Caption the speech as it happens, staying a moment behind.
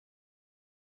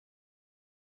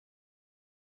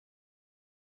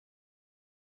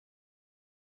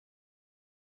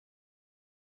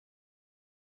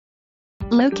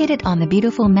Located on the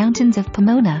beautiful mountains of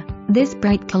Pomona, this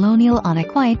bright colonial on a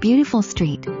quiet beautiful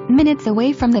street, minutes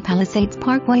away from the Palisades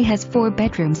Parkway has 4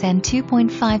 bedrooms and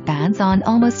 2.5 baths on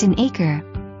almost an acre.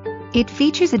 It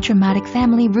features a dramatic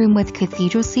family room with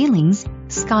cathedral ceilings,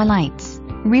 skylights,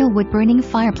 real wood-burning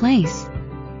fireplace,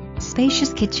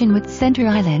 spacious kitchen with center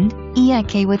island,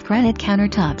 acre with granite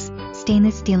countertops,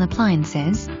 stainless steel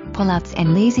appliances, pull-outs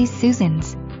and lazy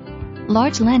Susans.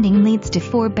 Large landing leads to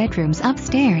 4 bedrooms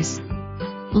upstairs.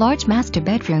 Large master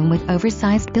bedroom with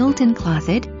oversized built-in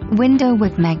closet, window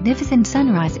with magnificent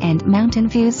sunrise and mountain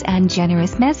views and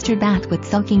generous master bath with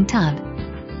soaking tub.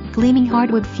 Gleaming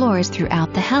hardwood floors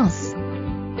throughout the house.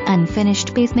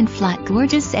 Unfinished basement flat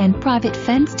gorgeous and private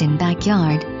fenced-in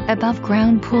backyard,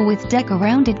 above-ground pool with deck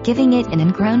around it giving it an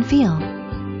in-ground feel.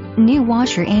 New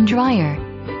washer and dryer.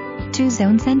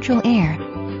 2-zone central air.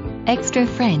 Extra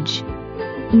fridge.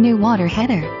 New water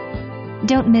heater.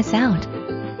 Don't miss out.